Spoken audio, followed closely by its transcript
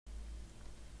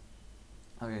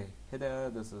Okay, hey there,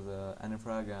 this is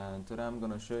Anifrag, and today I'm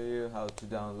gonna show you how to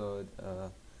download,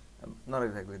 not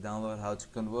exactly download, how to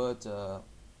convert a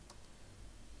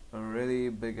really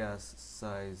big ass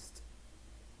sized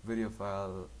video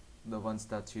file, the ones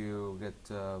that you get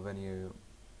when you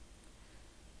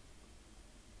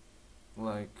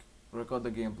like record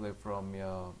the gameplay from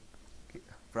your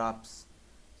Fraps.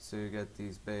 So you get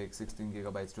these big 16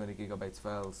 gigabytes, 20 gigabytes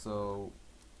files. So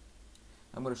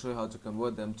I'm going to show you how to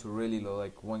convert them to really low,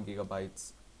 like 1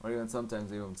 gigabytes, or even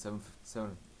sometimes even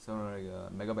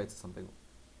 700 megabytes or something.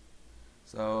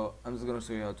 So I'm just going to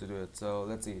show you how to do it. So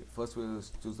let's see. First we'll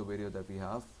choose the video that we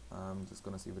have. I'm just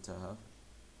going to see which I have.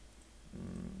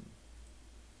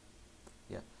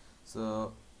 Yeah.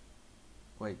 So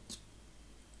wait.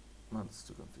 Man, this is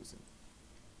too confusing.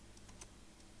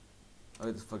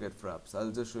 I just forget Fraps. I'll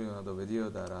just show you another video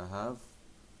that I have.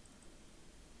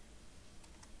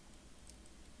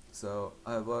 So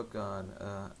I work on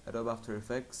Adobe After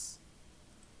Effects.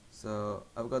 So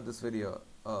I've got this video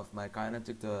of my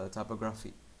kinetic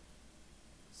typography.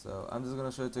 So I'm just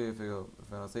gonna show it to you if you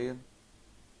wanna see it.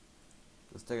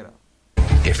 Just check it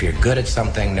out. If you're good at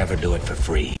something, never do it for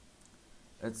free.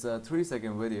 It's a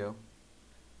 3-second video,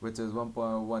 which is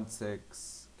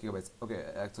 1.16 gigabytes. Okay,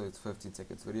 actually it's 15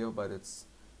 seconds video, but it's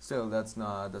still that's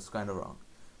kind of wrong.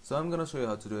 So I'm gonna show you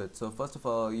how to do it. So first of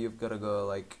all, you've gotta go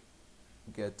like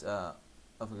get I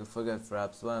forget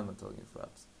Fraps. Why am I telling you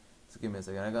Fraps? So give me a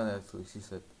second. I gotta actually see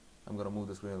it. I'm gonna move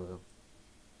the screen a little.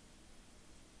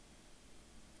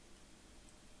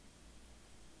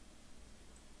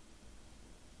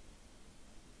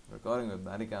 Recording with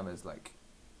Bandicam is like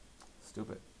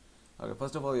stupid. Okay,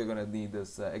 first of all, you're gonna need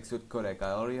this Xvid codec.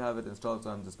 I already have it installed,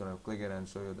 so I'm just gonna click it and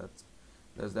show you that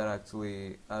there's that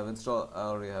actually. I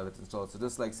already have it installed. So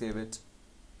just like save it.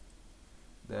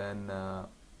 Then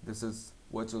this is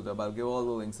VirtualDub. I'll give all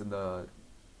the links in the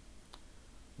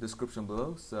description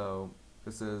below. So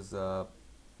this is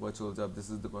VirtualDub. This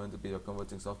is going to be your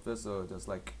converting software. So just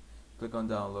like click on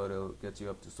download. It'll get you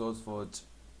up to SourceForge.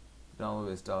 Download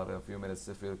will start in a few minutes.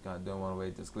 If you don't want to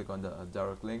wait, just click on the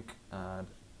direct link, and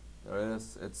there it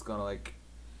is. It's gonna like,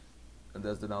 and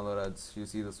there's the download ads. You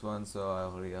see this one, so I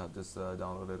already have this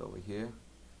downloaded over here.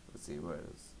 Let's see where it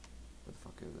is. What the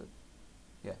fuck is it?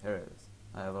 Yeah, here it is.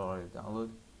 I have it already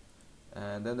downloaded.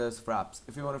 And then there's Fraps.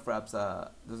 If you want to Fraps,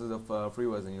 this is the free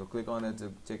version. You'll click on it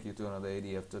to take you to another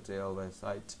ADF tutorial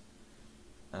website.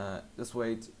 Just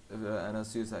wait, and as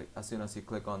soon as you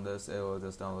click on this, it will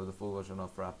just download the full version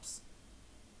of Fraps.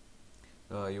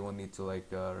 You won't need to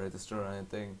like register or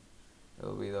anything. It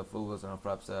will be the full version of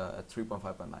Fraps at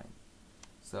 3.5.9.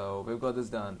 So we've got this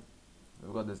done.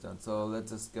 So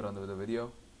let's just get on with the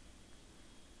video.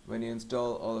 When you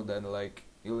install all of that, like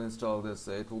you'll install this,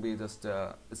 it will be just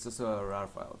it's just a RAR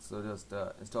file. So just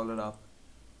install it up,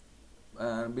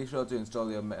 and be sure to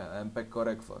install your MPEG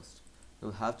codec first.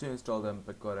 You'll have to install the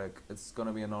MPEG codec. It's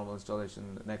gonna be a normal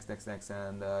installation. Next,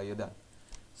 and you're done.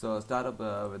 So start up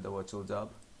with the VirtualDub.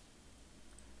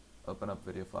 Open up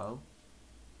video file.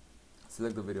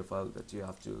 Select the video file that you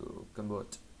have to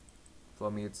convert.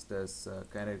 For me, it's this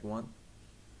kinetic one.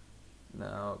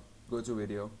 Now go to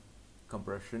video,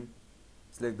 compression.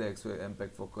 Select the Xvid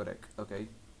MPEG-4 codec. Okay,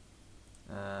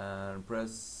 and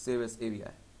press save as AVI.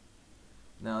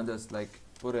 Now just like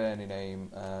put any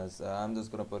name as I'm just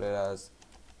gonna put it as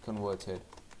converted,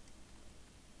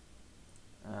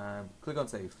 and click on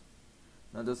save.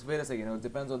 Now just wait a second. It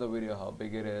depends on the video how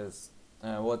big it is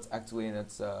and what's actually in it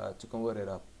to convert it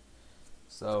up.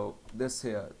 So this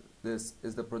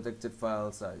is the projected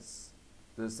file size.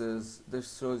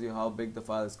 This shows you how big the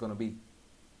file is gonna be,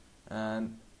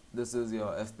 and this is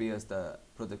your FPS, the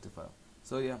projected file.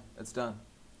 So yeah, it's done.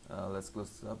 Let's close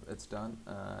this up. It's done,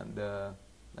 and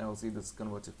I will see this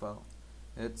converted file.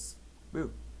 It's 3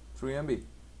 MB,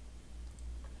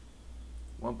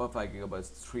 1.5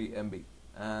 gigabytes, 3 MB,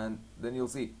 and then you'll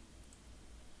see.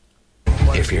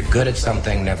 If you're good at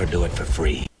something, never do it for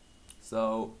free.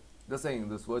 So this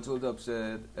VirtualDub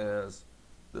shit is,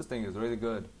 this thing is really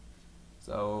good.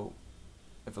 So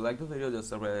if you like the video, just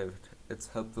subscribe. It's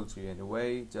helpful to you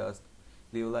anyway. Just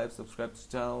leave a like, subscribe to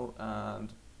the channel,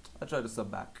 and I'll try to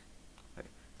sub back. Okay.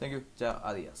 Thank you. Ciao.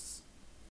 Adios.